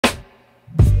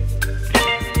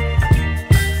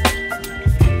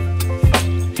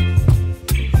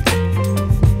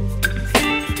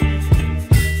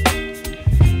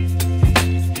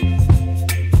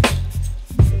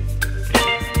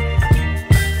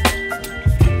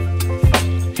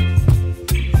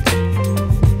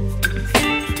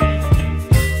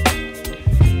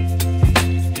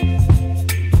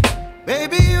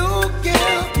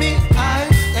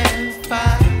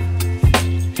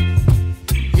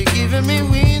giving me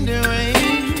wind and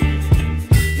rain.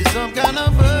 You're some kind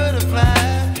of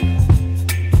butterfly.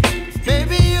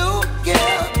 Baby, you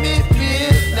give me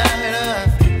midnight.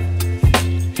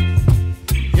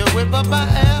 You whip up my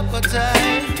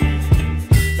appetite.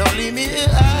 Don't leave me here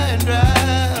high and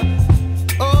dry.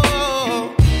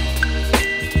 Oh,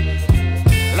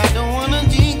 well, I don't wanna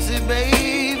jinx it,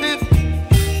 baby.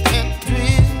 Can't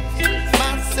twist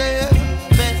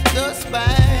myself at the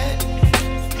spine.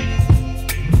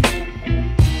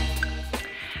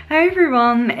 Hi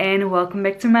everyone and welcome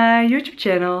back to my YouTube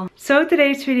channel. So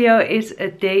today's video is a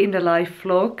day in the life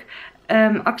vlog.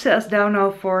 Aksel is down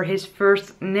now for his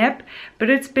first nap, but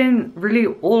it's been really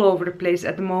all over the place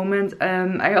at the moment.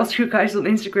 I asked you guys on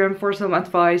Instagram for some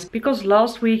advice because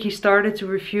last week he started to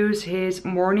refuse his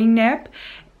morning nap,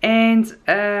 and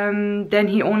then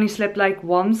he only slept like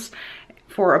once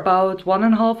for about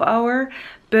 1.5 hours.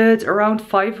 But around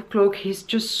 5 o'clock he's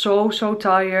just so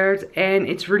tired, and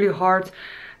it's really hard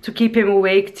to keep him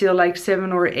awake till like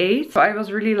 7 or 8. So I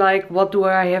was really like, what do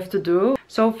I have to do?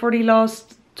 So for the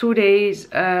last 2 days,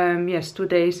 yes, 2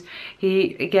 days,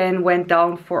 he again went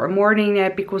down for a morning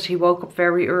nap because he woke up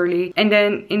very early, and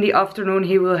then in the afternoon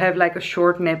he will have like a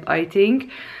short nap, I think.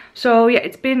 So yeah,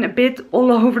 it's been a bit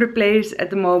all over the place at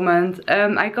the moment.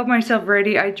 I got myself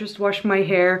ready. I just washed my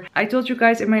hair. I told you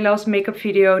guys in my last makeup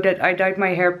video that I dyed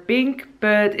my hair pink,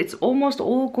 but it's almost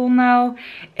all gone now,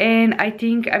 and I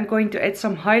think I'm going to add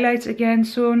some highlights again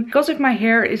soon, because if my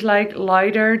hair is like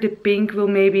lighter, the pink will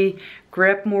maybe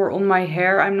grab more on my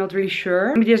hair. I'm not really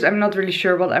sure. Yes, I'm not really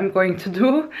sure what I'm going to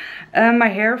do. My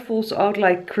hair falls out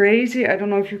like crazy. I don't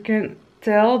know if you can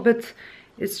tell, but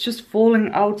it's just falling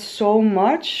out so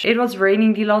much. It was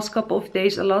raining the last couple of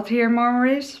days a lot here in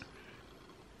Marmaris.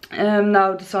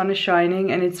 Now the sun is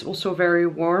shining and it's also very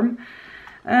warm.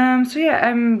 So yeah,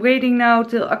 I'm waiting now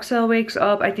till Aksel wakes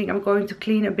up. I think I'm going to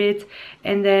clean a bit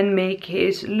and then make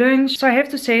his lunch. So I have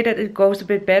to say that it goes a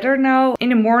bit better now. In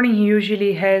the morning he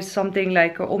usually has something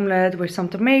like an omelette with some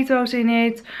tomatoes in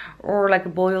it, or like a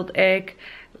boiled egg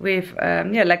with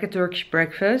yeah, like a Turkish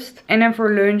breakfast. And then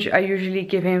for lunch I usually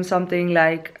give him something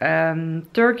like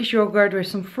Turkish yogurt with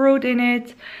some fruit in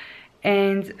it.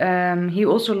 And he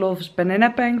also loves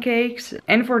banana pancakes.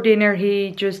 And for dinner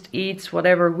he just eats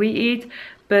whatever we eat,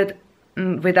 but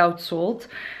without salt.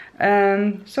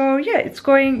 So yeah, it's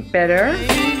going better.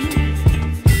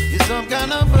 You're some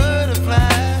kind of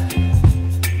butterfly.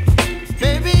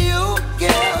 Baby, you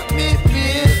give me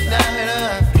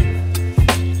midnight.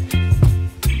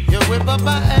 You whip up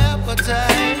my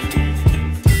appetite.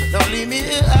 Don't leave me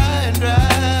here high and dry.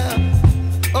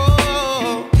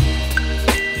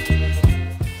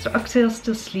 So Aksel is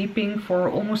still sleeping for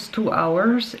almost 2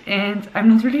 hours, and I'm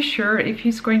not really sure if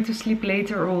he's going to sleep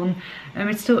later on.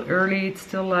 It's still early, it's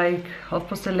still like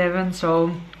 11:30,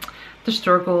 so the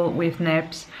struggle with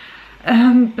naps.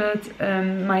 But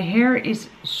my hair is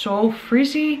so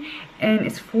frizzy and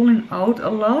it's falling out a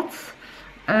lot.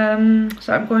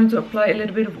 So I'm going to apply a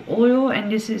little bit of oil, and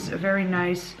this is a very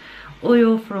nice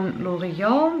oil from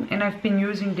L'Oreal, and I've been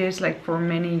using this like for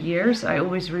many years. I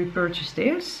always repurchase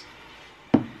this.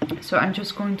 So I'm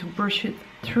just going to brush it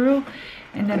through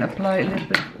and then apply a little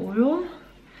bit of oil.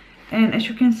 And as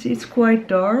you can see, it's quite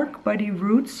dark by the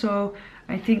roots, so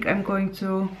I think I'm going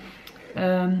to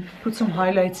put some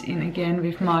highlights in again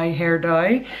with my hair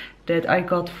dye that I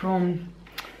got from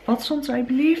Watsons, I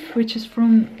believe, which is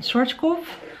from Schwarzkopf.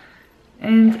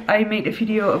 And I made a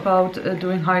video about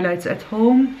doing highlights at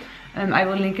home. I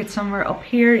will link it somewhere up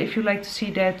here if you like to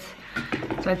see that.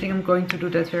 So I think I'm going to do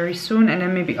that very soon, and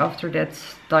then maybe after that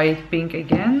dye it pink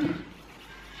again.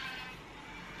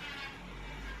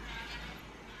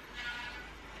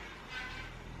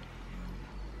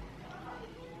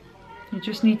 You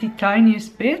just need the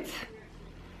tiniest bit.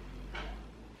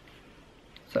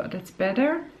 So that's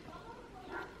better.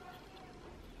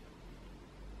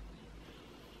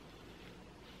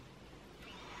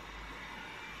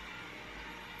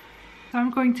 So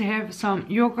I'm going to have some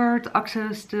yogurt.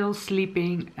 Aksel is still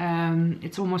sleeping.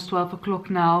 It's almost 12 o'clock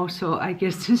now, so I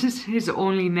guess this is his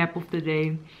only nap of the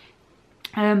day.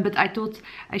 But I thought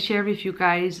I share with you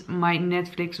guys my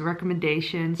Netflix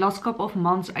recommendations. Last couple of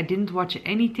months I didn't watch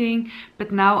anything,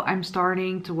 but now I'm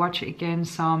starting to watch again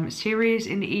some series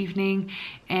in the evening.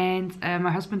 And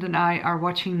my husband and I are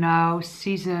watching now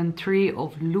season 3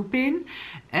 of Lupin,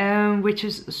 which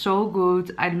is so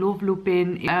good. I love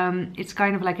Lupin. It's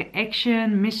kind of like an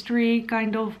action mystery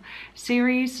kind of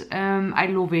series. I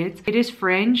love it. It is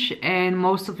French and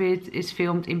most of it is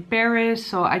filmed in Paris,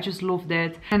 so I just love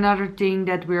that. Another thing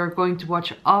that we are going to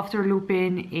watch after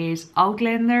Lupin is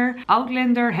Outlander.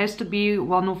 Outlander has to be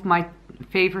one of my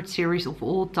favorite series of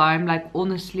all time. Like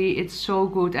honestly, it's so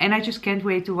good, and I just can't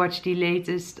wait to watch the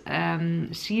latest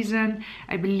season.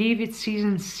 I believe it's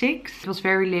season 6. It was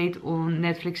very late on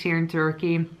Netflix here in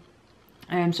Turkey.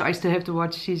 So I still have to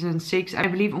watch season 6. I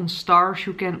believe on Stars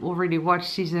you can already watch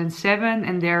season 7,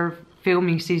 and they're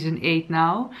filming season 8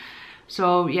 now.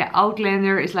 So yeah,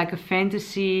 Outlander is like a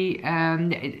fantasy.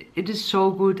 It is so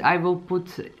good. I will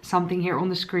put something here on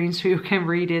the screen so you can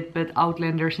read it. But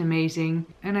Outlander is amazing.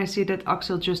 And I see that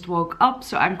Aksel just woke up,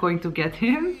 so I'm going to get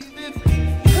him.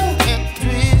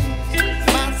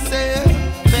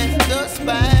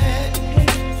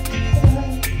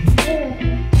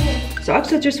 So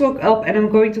Aksel just woke up, and I'm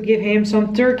going to give him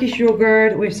some Turkish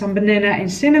yogurt with some banana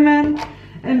and cinnamon.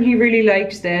 And he really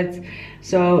likes that.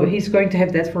 So he's going to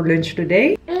have that for lunch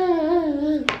today.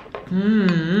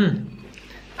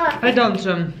 Hij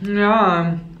dansen.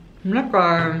 Ja,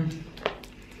 lekker.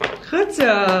 Goed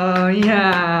zo,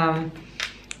 ja.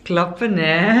 Klappen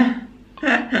hè.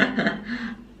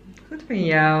 Goed van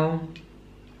jou.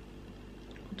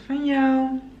 Goed van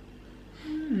jou.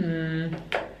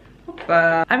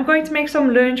 Hoppa. I'm going to make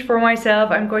some lunch for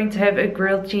myself. I'm going to have a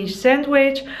grilled cheese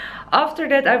sandwich. After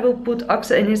that I will put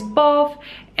Aksel in his bath,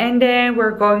 and then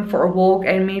we're going for a walk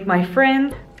and meet my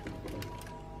friend.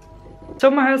 So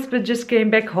my husband just came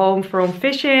back home from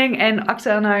fishing, and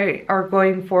Aksel and I are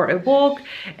going for a walk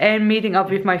and meeting up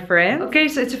with my friend. Okay,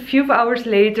 so it's a few hours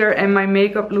later and my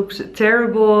makeup looks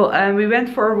terrible. We went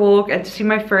for a walk and to see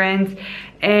my friend.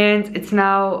 And it's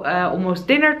now almost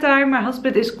dinner time. My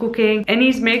husband is cooking and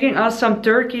he's making us some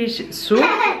Turkish soup,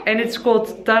 and it's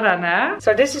called tarhana.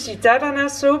 So this is the tarhana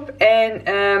soup, and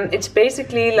it's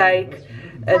basically like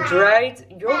a dried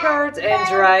yogurt and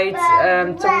dried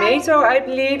tomato, I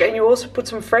believe, and you also put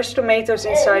some fresh tomatoes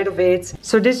inside of it.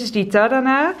 So this is the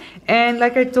tarhana, and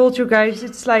like I told you guys,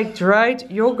 it's like dried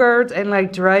yogurt and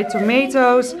like dried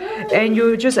tomatoes, and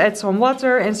you just add some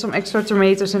water and some extra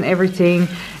tomatoes and everything.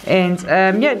 And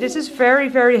yeah, this is very,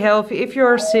 very healthy. If you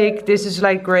are sick, this is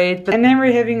like great. And then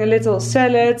we're having a little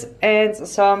salad and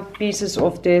some pieces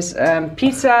of this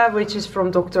pizza, which is from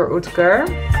Dr. Utker.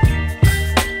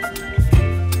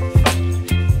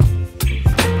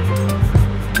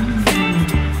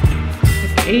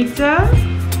 Eten.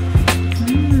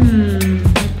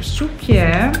 Lekker soepje,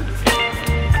 hè?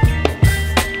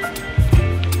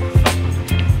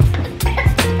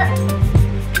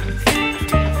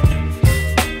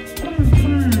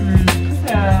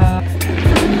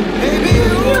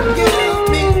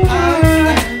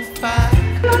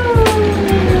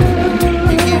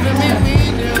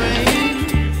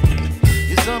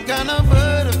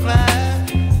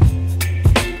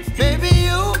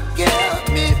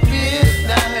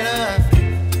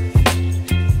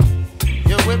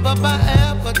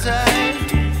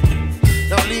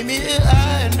 Don't leave me